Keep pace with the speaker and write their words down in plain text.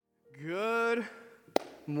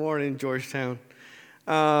Morning, Georgetown.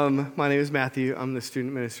 My name is Matthew. I'm the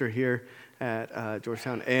student minister here at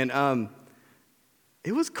Georgetown. And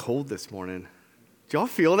it was cold this morning. Did y'all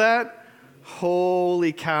feel that?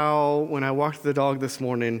 Holy cow. When I walked the dog this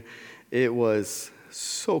morning, it was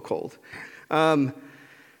so cold.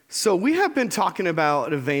 So we have been talking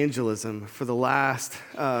about evangelism for the last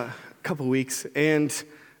couple weeks. And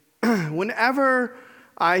whenever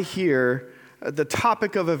I hear the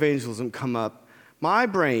topic of evangelism come up, my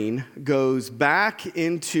brain goes back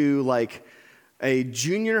into like a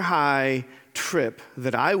junior high trip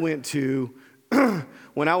that I went to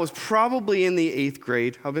when I was probably in the 8th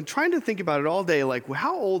grade. I've been trying to think about it all day, like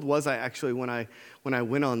how old was I actually when I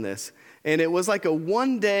went on this? And it was like a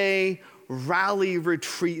one-day rally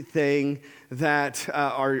retreat thing that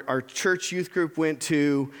our church youth group went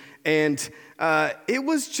to, and it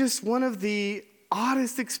was just one of the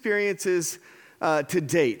oddest experiences to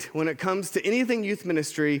date when it comes to anything youth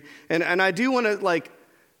ministry. And I do want to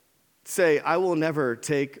say I will never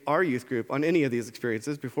take our youth group on any of these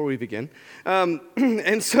experiences before we begin.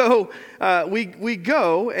 And so we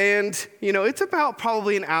go, and it's about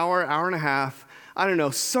probably an hour and a half, I don't know,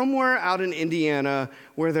 somewhere out in Indiana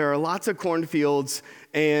where there are lots of cornfields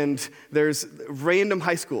and there's random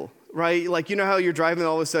high school. Right? Like, how you're driving and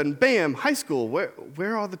all of a sudden, bam, high school. Where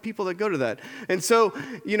are all the people that go to that? And so,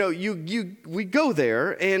 we go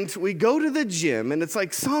there and we go to the gym and it's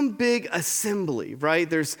like some big assembly, right?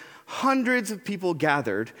 There's hundreds of people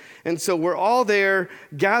gathered. And so we're all there,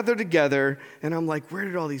 gathered together. And I'm like, where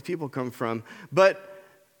did all these people come from? But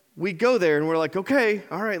we go there and we're like, okay,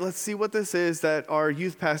 all right, let's see what this is that our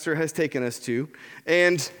youth pastor has taken us to.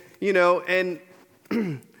 And,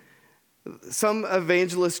 some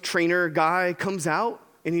evangelist trainer guy comes out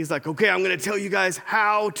and he's like, okay, I'm going to tell you guys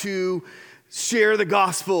how to share the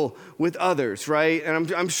gospel with others, right?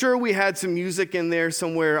 And I'm sure we had some music in there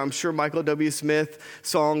somewhere. I'm sure Michael W. Smith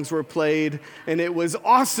songs were played and it was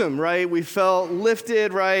awesome, right? We felt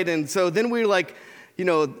lifted, right? And so then we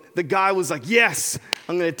the guy was like, yes,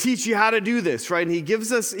 I'm going to teach you how to do this, right? And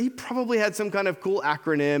he probably had some kind of cool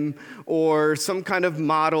acronym or some kind of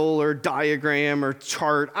model or diagram or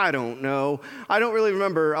chart. I don't know. I don't really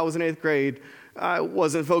remember. I was in 8th grade. I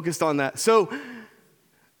wasn't focused on that. So,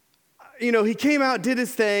 he came out, did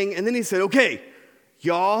his thing, and then he said, okay,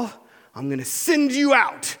 y'all, I'm going to send you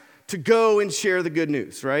out to go and share the good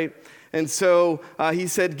news, right? And so he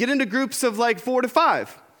said, get into groups of 4 to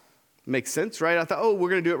 5. Makes sense, right? I thought, we're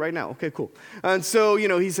going to do it right now. Okay, cool. And so,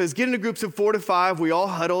 he says, get into groups of 4 to 5. We all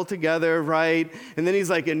huddle together, right? And then he's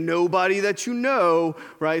like, and nobody that you know,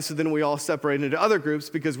 right? So then we all separate into other groups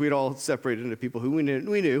because we'd all separated into people who we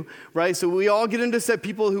knew, right? So we all get into set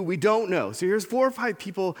people who we don't know. So here's 4 or 5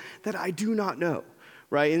 people that I do not know,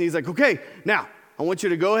 right? And he's like, okay, now I want you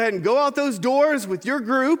to go ahead and go out those doors with your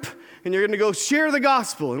group and you're going to go share the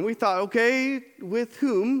gospel. And we thought, okay, with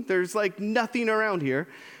whom? There's nothing around here.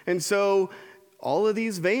 And so all of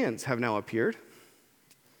these vans have now appeared.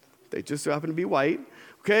 They just so happen to be white.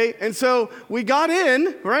 Okay, and so we got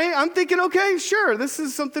in, right? I'm thinking, okay, sure, this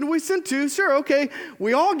is something we sent to. Sure, okay.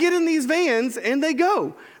 We all get in these vans and they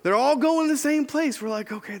go. They're all going the same place. We're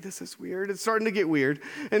like, okay, this is weird. It's starting to get weird.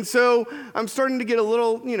 And so I'm starting to get a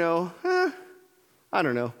little, I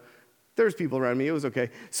don't know. There's people around me. It was okay.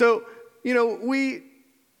 So,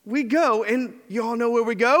 we go, and you all know where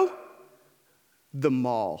we go? The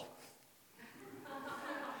mall.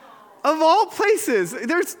 Of all places.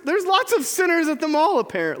 There's lots of sinners at the mall,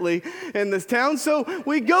 apparently, in this town. So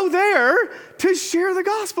we go there to share the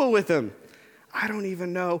gospel with them. I don't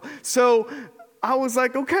even know. So I was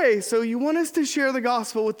like, okay, so you want us to share the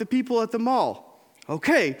gospel with the people at the mall.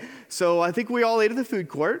 Okay. So I think we all ate at the food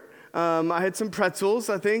court. I had some pretzels,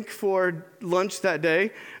 I think, for lunch that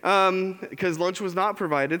day, because lunch was not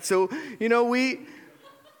provided. So,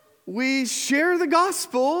 we share the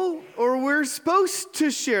gospel, or we're supposed to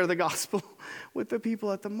share the gospel with the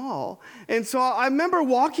people at the mall. And so I remember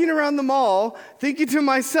walking around the mall thinking to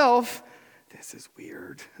myself, this is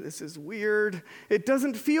weird. This is weird. It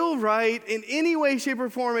doesn't feel right in any way, shape, or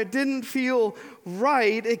form. It didn't feel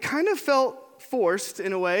right. It kind of felt forced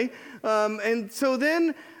in a way. And so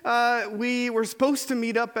then we were supposed to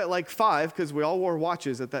meet up at 5 because we all wore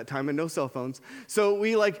watches at that time and no cell phones. So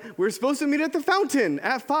we're supposed to meet at the fountain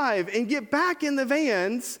at 5 and get back in the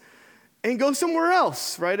vans and go somewhere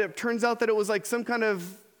else, right? It turns out that it was some kind of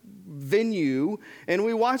venue, and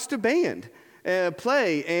we watched a band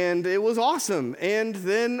play, and it was awesome. And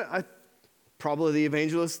then probably the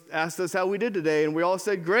evangelist asked us how we did today, and we all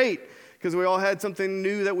said great, because we all had something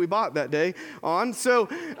new that we bought that day on. So,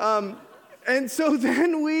 and so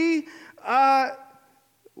then we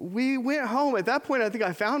we went home. At that point, I think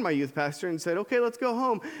I found my youth pastor and said, okay, let's go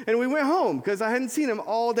home. And we went home because I hadn't seen him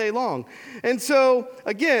all day long. And so,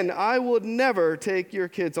 again, I would never take your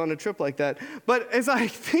kids on a trip like that. But as I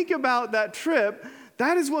think about that trip,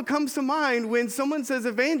 that is what comes to mind when someone says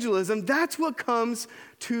evangelism. That's what comes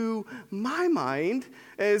to my mind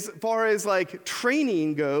as far as like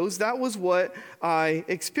training goes. That was what I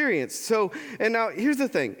experienced. So, and now here's the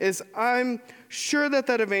thing, is I'm sure that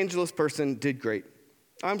evangelist person did great.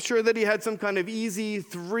 I'm sure that he had some kind of easy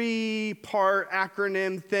 3-part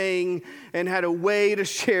acronym thing and had a way to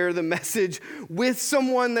share the message with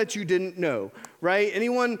someone that you didn't know, right?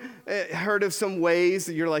 Anyone heard of some ways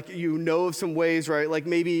that you're like, you know of some ways, right? Like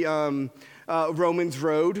maybe Romans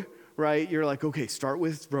Road, right? You're like, okay, start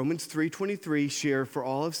with Romans 3:23, share for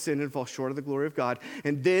all have sinned and fall short of the glory of God,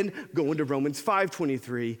 and then go into Romans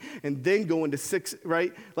 5:23, and then go into 6,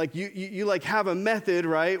 right? Like you like have a method,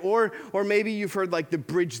 right? Or maybe you've heard like the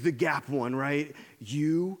bridge the gap one, right?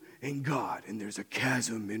 You and God, and there's a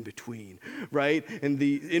chasm in between, right? And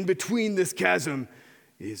in between this chasm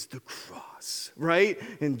is the cross, right?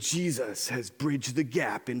 And Jesus has bridged the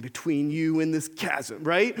gap in between you and this chasm,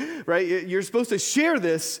 right? Right? You're supposed to share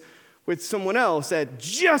this with someone else at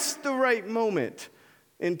just the right moment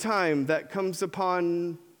in time that comes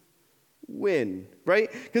upon when, right?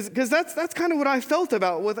 Because that's kind of what I felt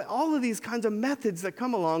about with all of these kinds of methods that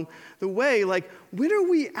come along the way. Like, when are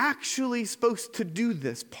we actually supposed to do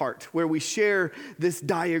this part where we share this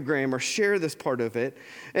diagram or share this part of it?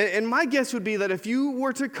 And my guess would be that if you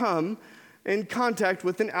were to come in contact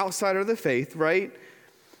with an outsider of the faith, right,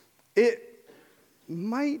 it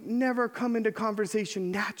might never come into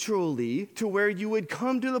conversation naturally to where you would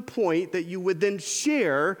come to the point that you would then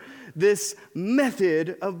share this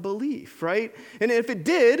method of belief, right? And if it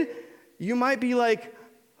did, you might be like,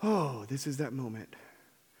 oh, this is that moment.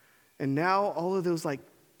 And now all of those like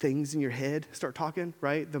things in your head start talking,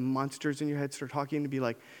 right? The monsters in your head start talking to be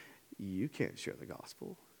like, you can't share the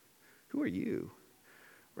gospel. Who are you,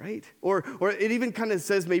 right? Or it even kind of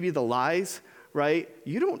says maybe the lies, right?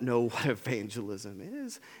 You don't know what evangelism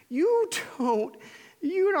is. You're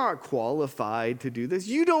not qualified to do this.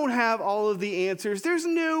 You don't have all of the answers. There's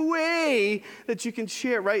no way that you can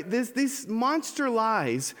share, right? These monster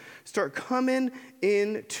lies start coming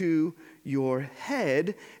into your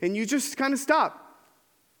head, and you just kind of stop.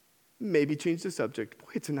 Maybe change the subject.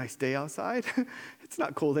 Boy, it's a nice day outside. It's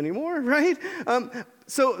not cold anymore, right?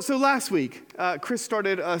 So last week, Chris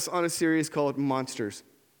started us on a series called Monsters.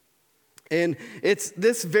 And it's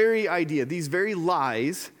this very idea, these very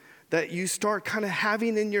lies that you start kind of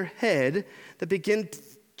having in your head that begin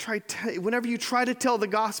whenever you try to tell the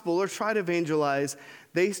gospel or try to evangelize,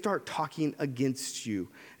 they start talking against you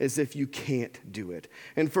as if you can't do it.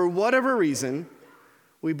 And for whatever reason,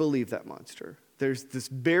 we believe that monster. There's this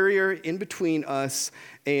barrier in between us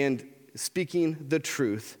and speaking the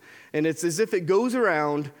truth. And it's as if it goes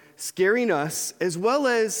around scaring us as well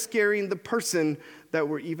as scaring the person that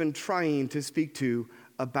we're even trying to speak to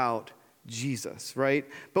about Jesus, right?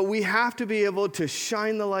 But we have to be able to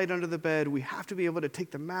shine the light under the bed. We have to be able to take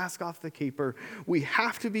the mask off the caper. We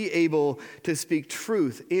have to be able to speak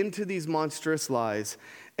truth into these monstrous lies.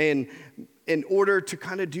 And in order to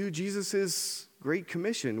kind of do Jesus's Great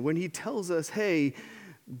Commission, when he tells us, hey,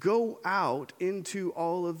 go out into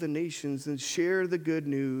all of the nations and share the good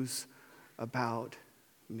news about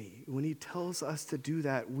me. When he tells us to do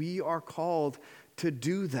that, we are called to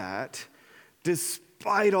do that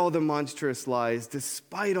despite all the monstrous lies,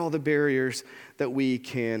 despite all the barriers that we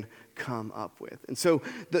can come up with. And so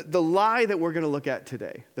the lie that we're going to look at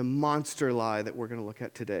today, the monster lie that we're going to look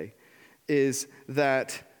at today, is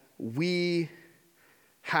that we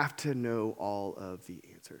have to know all of the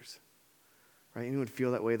answers. Right? Anyone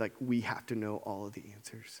feel that way? Like we have to know all of the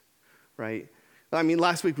answers, right? I mean,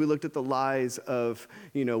 last week we looked at the lies of,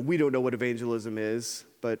 we don't know what evangelism is,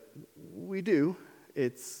 but we do.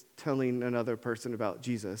 It's telling another person about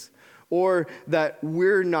Jesus. Or that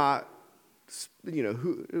we're not,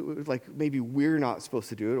 maybe we're not supposed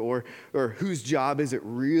to do it, or whose job is it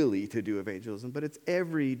really to do evangelism? But it's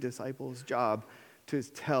every disciple's job to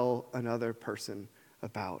tell another person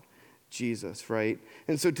about Jesus, right?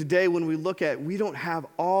 And so today when we look at, we don't have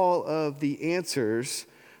all of the answers,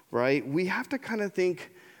 right? We have to kind of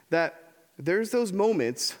think that there's those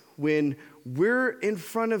moments when we're in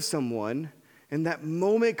front of someone and that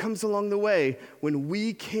moment comes along the way when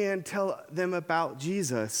we can tell them about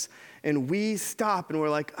Jesus and we stop and we're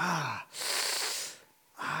like,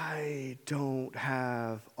 I don't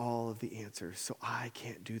have all of the answers, so I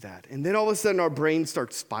can't do that. And then all of a sudden our brain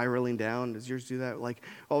starts spiraling down. Does yours do that? Like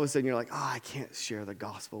all of a sudden you're like, I can't share the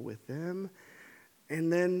gospel with them.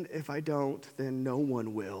 And then if I don't, then no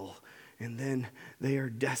one will. And then they are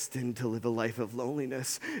destined to live a life of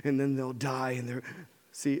loneliness. And then they'll die and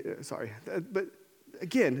but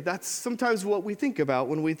again, that's sometimes what we think about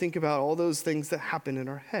when we think about all those things that happen in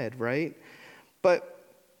our head, right? But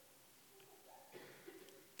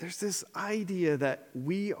there's this idea that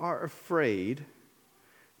we are afraid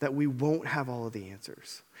that we won't have all of the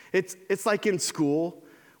answers. It's like in school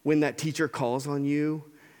when that teacher calls on you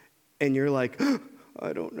and you're like,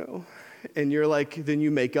 I don't know. And you're like, then you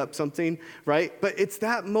make up something, right? But it's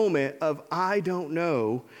that moment of I don't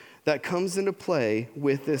know that comes into play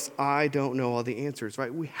with this I don't know all the answers,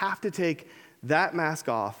 right? We have to take that mask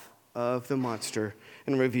off of the monster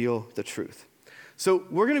and reveal the truth. So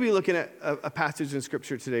we're going to be looking at a passage in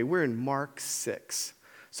Scripture today. We're in Mark 6.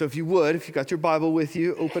 So if you've got your Bible with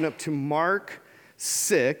you, open up to Mark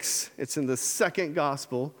 6. It's in the second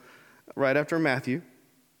gospel, right after Matthew.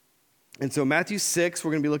 And so Matthew 6,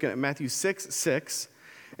 we're going to be looking at Matthew 6:6.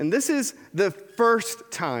 And this is the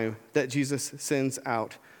first time that Jesus sends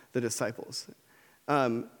out the disciples.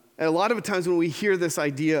 And a lot of times when we hear this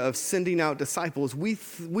idea of sending out disciples,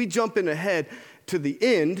 we jump in ahead to the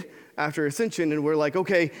end after ascension, and we're like,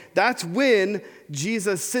 okay, that's when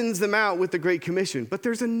Jesus sends them out with the Great Commission. But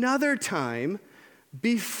there's another time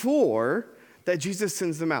before that Jesus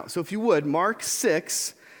sends them out. So if you would, Mark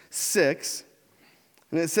 6:6,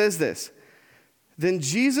 and it says this, then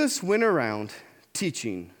Jesus went around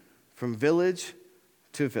teaching from village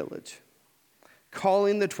to village,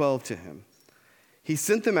 calling the 12 to him. He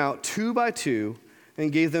sent them out 2 by 2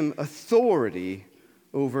 and gave them authority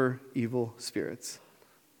over evil spirits.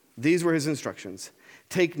 These were his instructions.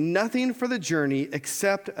 Take nothing for the journey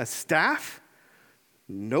except a staff,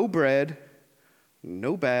 no bread,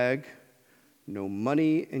 no bag, no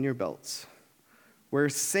money in your belts. Wear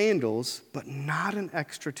sandals, but not an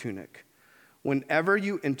extra tunic. Whenever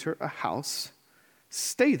you enter a house,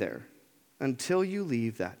 stay there until you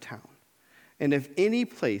leave that town. And if any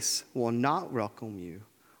place will not welcome you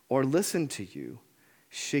or listen to you,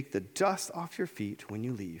 shake the dust off your feet when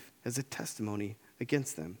you leave as a testimony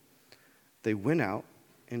against them. They went out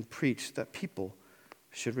and preached that people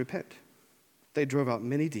should repent. They drove out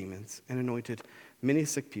many demons and anointed many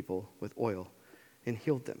sick people with oil and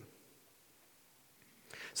healed them.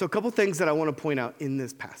 So a couple things that I want to point out in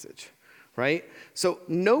this passage, right? So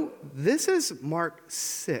note, this is Mark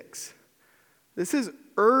 6. This is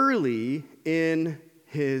early in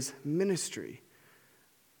his ministry.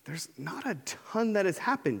 There's not a ton that has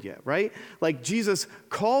happened yet, right? Like Jesus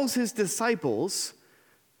calls his disciples,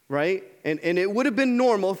 right? And it would have been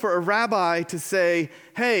normal for a rabbi to say,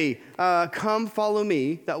 hey, come follow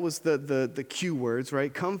me. That was the cue words,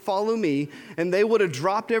 right? Come follow me. And they would have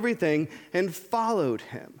dropped everything and followed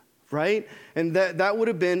him, right? And that would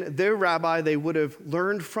have been their rabbi. They would have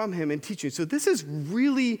learned from him and teaching. So this is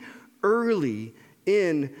really early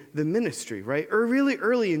in the ministry, right? Or really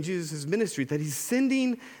early in Jesus' ministry that he's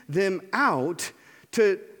sending them out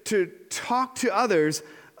to talk to others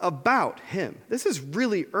about him. This is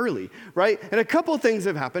really early, right? And a couple of things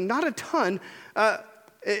have happened, not a ton.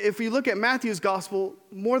 If we look at Matthew's gospel,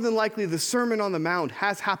 more than likely the Sermon on the Mount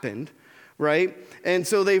has happened, right? And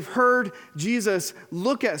so they've heard Jesus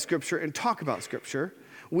look at Scripture and talk about Scripture.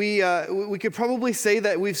 We could probably say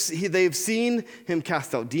that they've seen him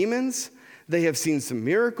cast out demons. They have seen some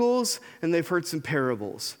miracles, and they've heard some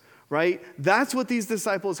parables, right? That's what these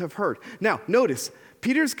disciples have heard. Now, notice,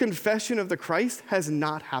 Peter's confession of the Christ has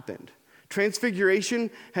not happened. Transfiguration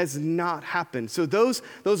has not happened. So those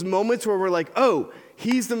moments where we're like, oh,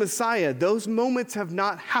 he's the Messiah, those moments have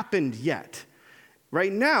not happened yet.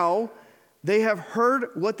 Right now, they have heard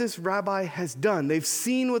what this rabbi has done. They've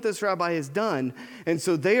seen what this rabbi has done. And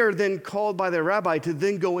so they are then called by their rabbi to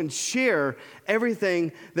then go and share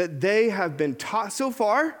everything that they have been taught so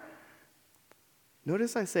far.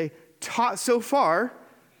 Notice I say taught so far,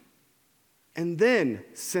 and then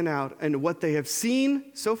sent out and what they have seen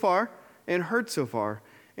so far and heard so far,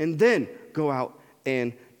 and then go out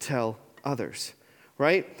and tell others,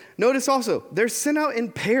 right? Notice also, they're sent out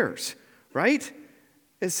in pairs, right?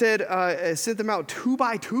 It said, it sent them out 2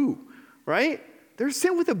 by 2, right? They're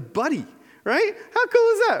sent with a buddy, right? How cool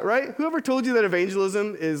is that, right? Whoever told you that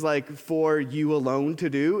evangelism is like for you alone to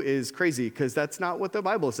do is crazy, because that's not what the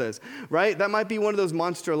Bible says, right? That might be one of those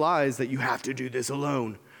monster lies that you have to do this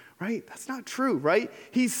alone, right? That's not true, right?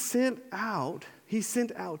 He sent out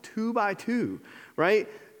 2 by 2, right?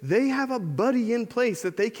 They have a buddy in place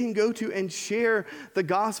that they can go to and share the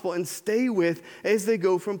gospel and stay with as they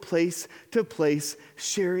go from place to place,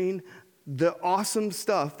 sharing the awesome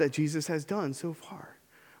stuff that Jesus has done so far,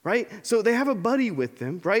 right? So they have a buddy with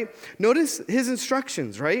them, right? Notice his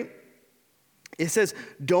instructions, right? It says,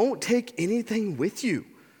 don't take anything with you.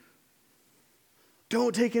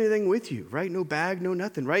 Don't take anything with you, right? No bag, no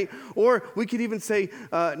nothing, right? Or we could even say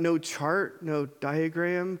no chart, no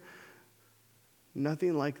diagram,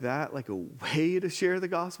 nothing like that, like a way to share the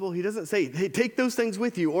gospel. He doesn't say, hey, take those things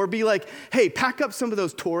with you, or be like, hey, pack up some of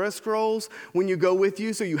those Torah scrolls when you go with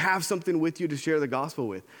you so you have something with you to share the gospel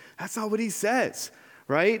with. That's not what he says,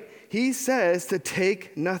 right? He says to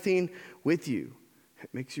take nothing with you. It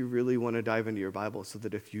makes you really want to dive into your Bible so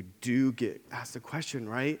that if you do get asked a question,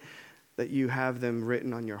 right, that you have them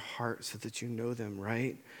written on your heart so that you know them,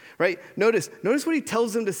 right? Right? Notice what he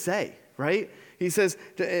tells them to say, right? He says,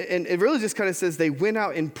 and it really just kind of says they went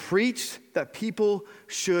out and preached that people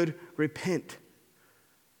should repent.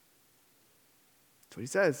 That's what he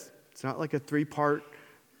says. It's not like a 3-part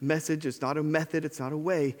message. It's not a method. It's not a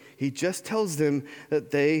way. He just tells them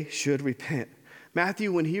that they should repent.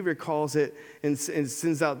 Matthew, when he recalls it and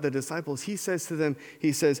sends out the disciples, he says to them,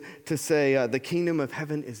 the kingdom of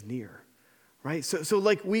heaven is near. Right? So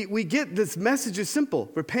like we get this message is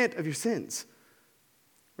simple. Repent of your sins.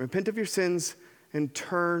 Repent of your sins and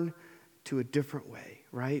turn to a different way,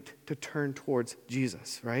 right? To turn towards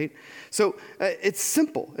Jesus, right? So it's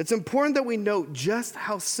simple. It's important that we note just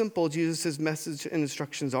how simple Jesus' message and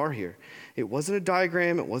instructions are here. It wasn't a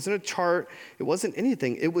diagram. It wasn't a chart. It wasn't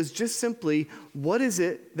anything. It was just simply, what is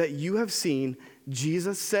it that you have seen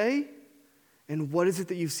Jesus say, and what is it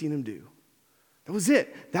that you've seen him do? That was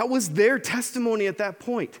it. That was their testimony at that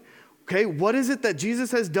point. Okay, what is it that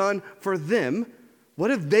Jesus has done for them? What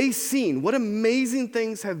have they seen? What amazing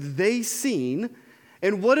things have they seen?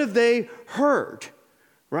 And what have they heard?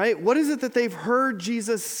 Right? What is it that they've heard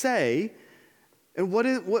Jesus say?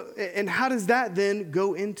 And how does that then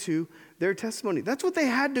go into their testimony? That's what they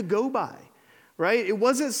had to go by. Right? It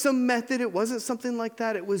wasn't some method. It wasn't something like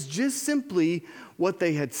that. It was just simply what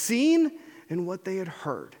they had seen and what they had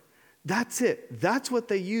heard. That's it. That's what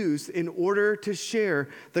they used in order to share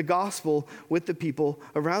the gospel with the people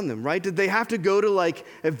around them, right? Did they have to go to like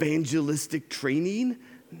evangelistic training?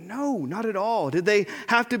 No, not at all. Did they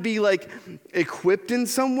have to be like equipped in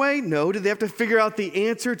some way? No. Did they have to figure out the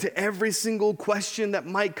answer to every single question that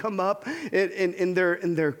might come up in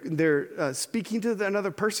their speaking to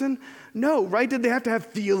another person? No, right? Did they have to have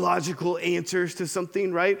theological answers to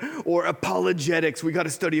something, right? Or apologetics. We got to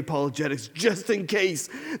study apologetics just in case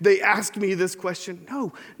they ask me this question.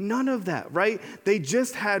 No, none of that, right? They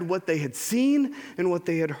just had what they had seen and what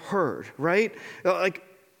they had heard, right?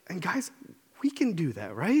 And guys, we can do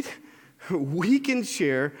that, right? We can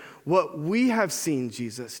share what we have seen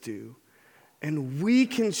Jesus do, and we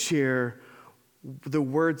can share the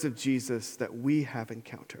words of Jesus that we have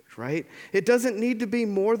encountered, right? It doesn't need to be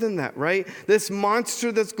more than that, right? This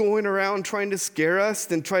monster that's going around trying to scare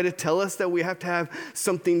us and try to tell us that we have to have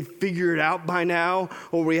something figured out by now,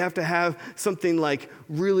 or we have to have something like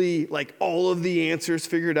really like all of the answers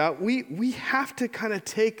figured out. We have to kind of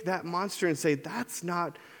take that monster and say, that's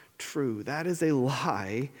not true. That is a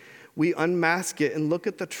lie. We unmask it and look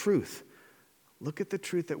at the truth. Look at the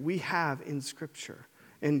truth that we have in Scripture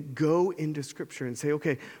and go into Scripture and say,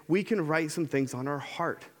 okay, we can write some things on our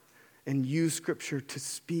heart and use Scripture to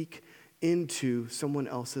speak into someone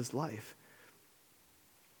else's life.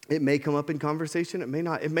 It may come up in conversation. It may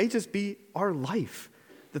not. It may just be our life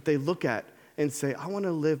that they look at and say, I want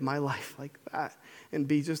to live my life like that and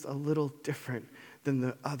be just a little different than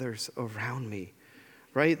the others around me.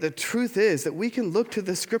 Right? The truth is that we can look to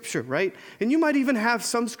the Scripture, right? And you might even have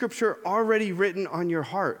some Scripture already written on your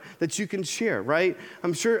heart that you can share, right?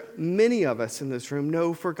 I'm sure many of us in this room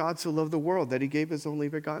know for God so loved the world that he gave his only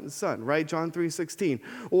begotten Son, right? John 3:16.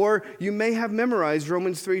 Or you may have memorized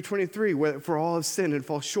Romans 3:23, where for all have sinned and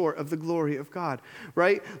fall short of the glory of God,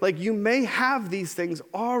 right? Like you may have these things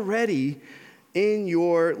already in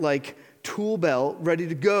your tool belt ready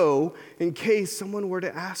to go in case someone were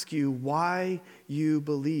to ask you why you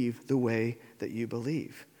believe the way that you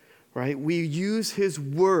believe, right? We use his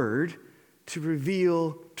word to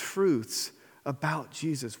reveal truths about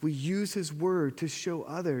Jesus. We use his word to show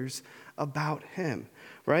others about him,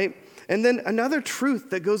 right? And then another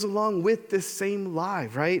truth that goes along with this same lie,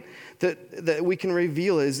 right, that we can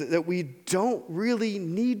reveal is that we don't really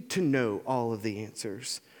need to know all of the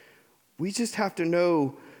answers. We just have to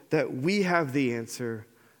know that we have the answer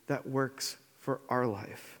that works for our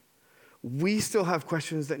life. We still have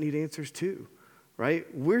questions that need answers too, right?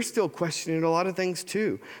 We're still questioning a lot of things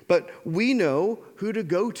too, but we know who to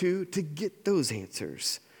go to get those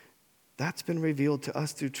answers. That's been revealed to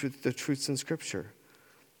us through the truths in Scripture.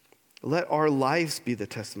 Let our lives be the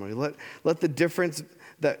testimony. Let the difference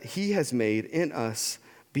that he has made in us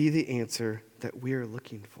be the answer that we're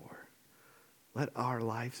looking for. Let our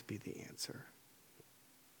lives be the answer.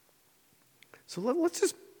 So let's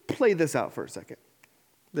just play this out for a second.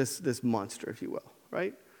 This monster, if you will,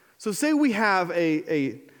 right? So say we have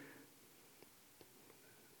a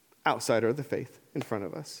outsider of the faith in front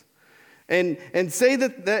of us. And say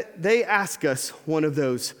that they ask us one of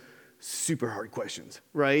those super hard questions,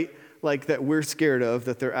 right? Like that we're scared of,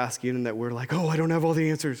 that they're asking, and that we're like, oh, I don't have all the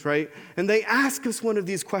answers, right? And they ask us one of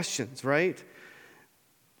these questions, right?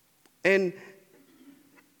 And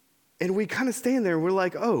we kind of stand there and we're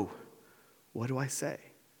like, oh, what do I say?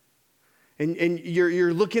 And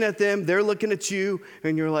you're looking at them, they're looking at you,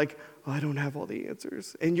 and you're like, oh, I don't have all the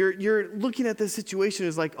answers. And you're looking at this situation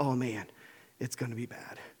as like, oh man, it's going to be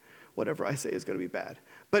bad. Whatever I say is going to be bad.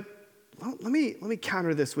 But let me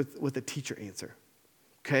counter this with a teacher answer.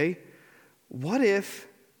 Okay? What if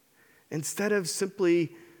instead of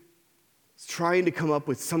simply trying to come up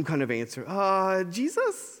with some kind of answer,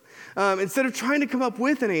 Jesus, instead of trying to come up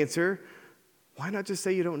with an answer, why not just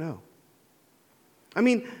say you don't know? I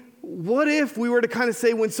mean, what if we were to kind of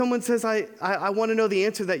say when someone says, I want to know the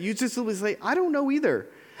answer, that you just simply say, I don't know either.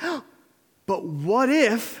 But what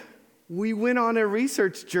if we went on a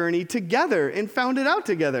research journey together and found it out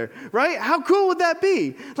together, right? How cool would that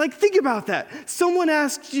be? Like, think about that. Someone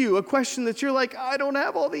asks you a question that you're like, I don't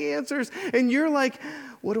have all the answers. And you're like,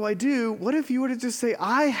 what do I do? What if you were to just say,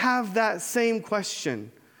 I have that same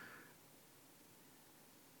question,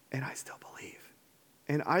 and I still believe,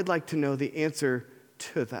 and I'd like to know the answer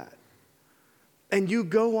to that. And you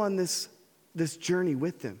go on this journey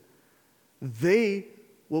with them. They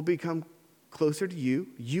will become closer to you.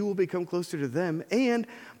 You will become closer to them. And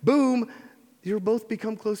boom, you'll both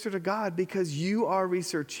become closer to God because you are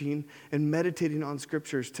researching and meditating on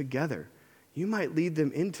scriptures together. You might lead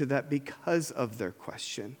them into that because of their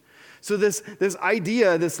question. So this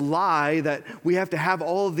idea, this lie that we have to have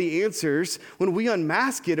all of the answers, when we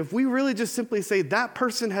unmask it, if we really just simply say that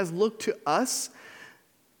person has looked to us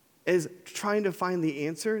as trying to find the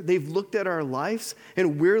answer, they've looked at our lives,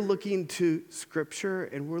 and we're looking to Scripture,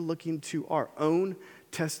 and we're looking to our own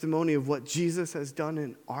testimony of what Jesus has done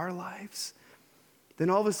in our lives,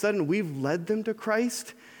 then all of a sudden we've led them to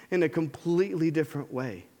Christ in a completely different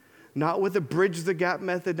way. Not with a bridge the gap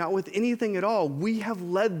method, not with anything at all. We have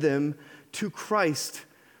led them to Christ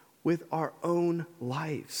with our own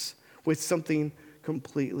lives, with something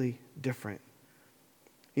completely different.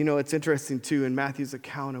 You know, it's interesting too, in Matthew's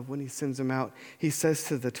account of when he sends them out, he says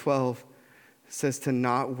to the 12, says to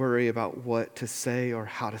not worry about what to say or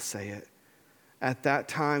how to say it. At that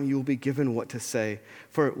time, you will be given what to say,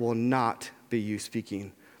 for it will not be you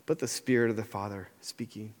speaking, but the Spirit of the Father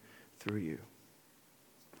speaking through you.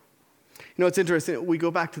 You know, it's interesting. We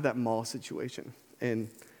go back to that mall situation, and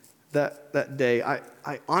that day, I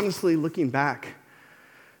honestly, looking back,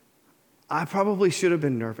 I probably should have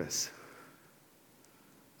been nervous.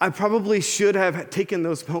 I probably should have taken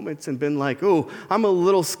those moments and been like, oh, I'm a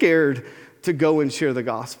little scared to go and share the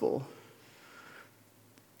gospel.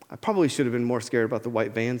 I probably should have been more scared about the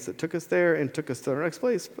white vans that took us there and took us to our next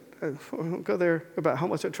place. But I won't go there about how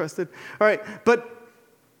much I trusted. All right, but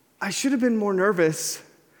I should have been more nervous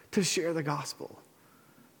to share the gospel.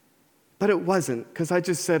 But it wasn't, because I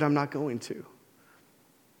just said I'm not going to.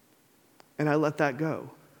 And I let that go.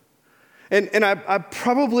 And I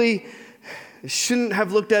probably shouldn't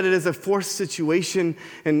have looked at it as a forced situation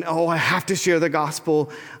and, oh, I have to share the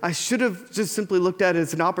gospel. I should have just simply looked at it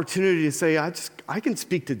as an opportunity to say, I can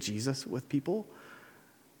speak to Jesus with people.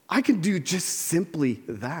 I can do just simply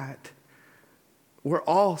that. We're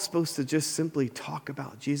all supposed to just simply talk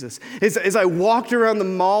about Jesus. As I walked around the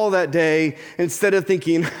mall that day, instead of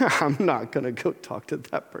thinking, I'm not going to go talk to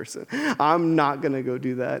that person, I'm not going to go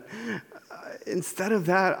do that. Instead of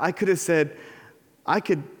that, I could have said, I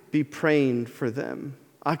could be praying for them.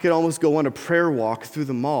 I could almost go on a prayer walk through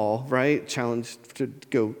the mall, right? Challenged to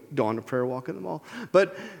go on a prayer walk in the mall.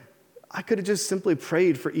 But I could have just simply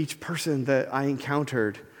prayed for each person that I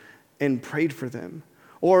encountered and prayed for them.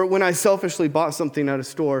 Or when I selfishly bought something at a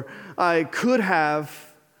store, I could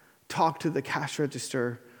have talked to the cash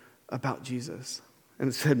register about Jesus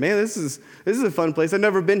and said, man, this is a fun place. I've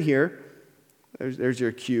never been here. There's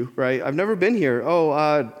your cue, right? I've never been here.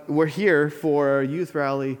 Oh, we're here for a youth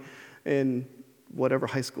rally in whatever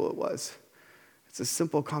high school it was. It's a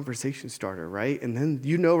simple conversation starter, right? And then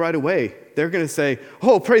you know right away, they're going to say,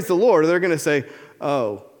 oh, praise the Lord. Or they're going to say,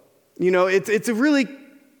 oh. You know, it's a really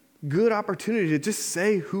good opportunity to just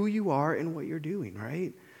say who you are and what you're doing,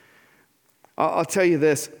 right? I'll tell you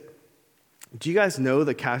this. Do you guys know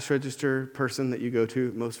the cash register person that you go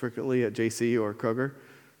to most frequently at JC or Kroger?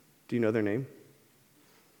 Do you know their name?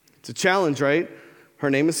 It's a challenge, right? Her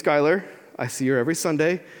name is Skylar. I see her every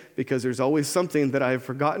Sunday because there's always something that I've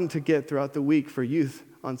forgotten to get throughout the week for youth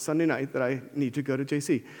on Sunday night that I need to go to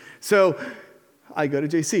JC. So I go to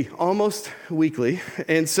JC almost weekly.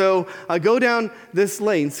 And so I go down this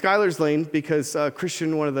lane, Skylar's lane, because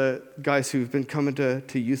Christian, one of the guys who've been coming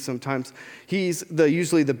to youth sometimes, he's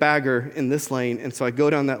usually the bagger in this lane. And so I go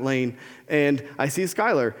down that lane and I see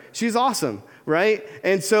Skylar. She's awesome, right?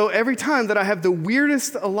 And so every time that I have the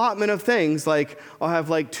weirdest allotment of things, like I'll have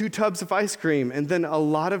like 2 tubs of ice cream and then a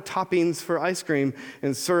lot of toppings for ice cream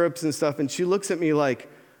and syrups and stuff. And she looks at me like,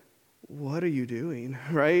 what are you doing,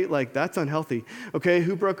 right? Like, that's unhealthy. Okay,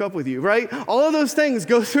 who broke up with you, right? All of those things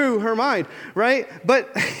go through her mind, right?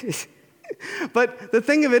 But the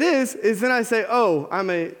thing of it is then I say, oh, I'm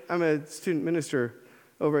a student minister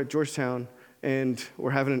over at Georgetown, and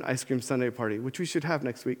we're having an ice cream sundae party, which we should have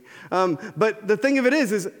next week. But the thing of it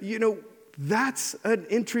is, that's an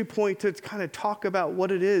entry point to kind of talk about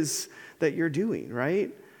what it is that you're doing,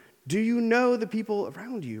 right? Do you know the people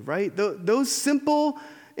around you, right? Those simple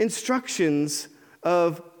instructions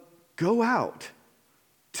of go out,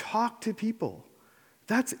 talk to people.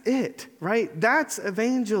 That's it, right? That's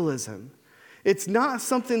evangelism. It's not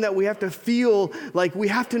something that we have to feel like we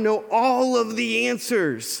have to know all of the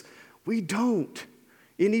answers. We don't.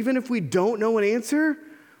 And even if we don't know an answer,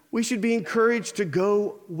 we should be encouraged to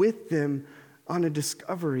go with them on a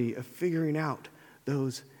discovery of figuring out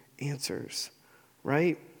those answers,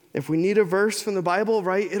 right? If we need a verse from the Bible,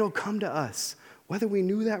 right, it'll come to us. Whether we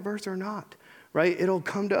knew that verse or not, right? It'll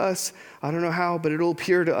come to us. I don't know how, but it'll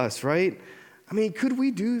appear to us, right? I mean, could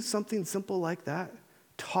we do something simple like that?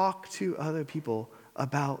 Talk to other people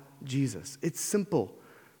about Jesus. It's simple,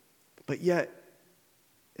 but yet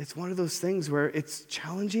it's one of those things where it's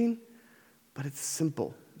challenging, but it's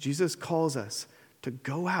simple. Jesus calls us to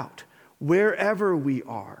go out wherever we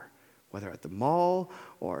are, whether at the mall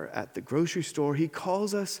or at the grocery store. He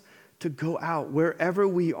calls us to go out wherever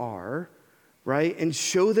we are, right? And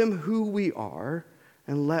show them who we are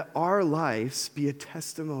and let our lives be a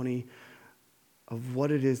testimony of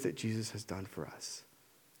what it is that Jesus has done for us.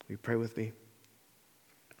 Will you pray with me?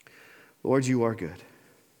 Lord, you are good.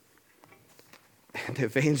 And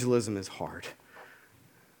evangelism is hard.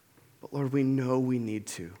 But Lord, we know we need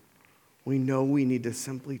to. We know we need to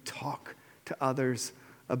simply talk to others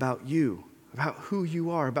about you, about who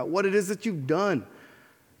you are, about what it is that you've done.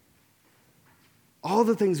 All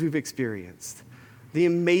the things we've experienced, the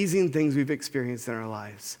amazing things we've experienced in our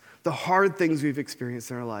lives, the hard things we've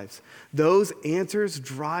experienced in our lives, those answers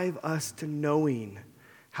drive us to knowing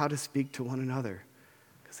how to speak to one another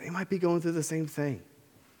because they might be going through the same thing.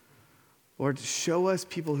 Lord, show us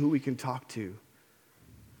people who we can talk to.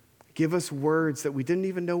 Give us words that we didn't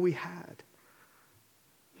even know we had.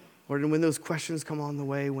 Lord, and when those questions come on the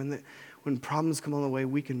way, when problems come on the way,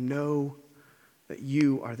 we can know that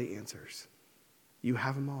you are the answers. You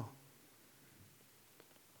have them all.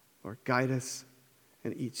 Lord, guide us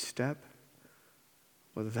in each step,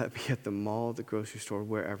 whether that be at the mall, the grocery store,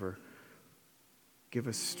 wherever. Give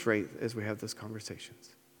us strength as we have those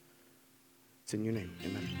conversations. It's in your name.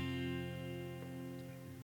 Amen.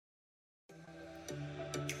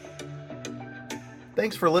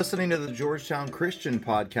 Thanks for listening to the Georgetown Christian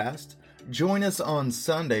Podcast. Join us on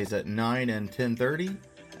Sundays at 9 and 10:30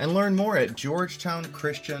 and learn more at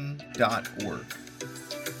georgetownchristian.org.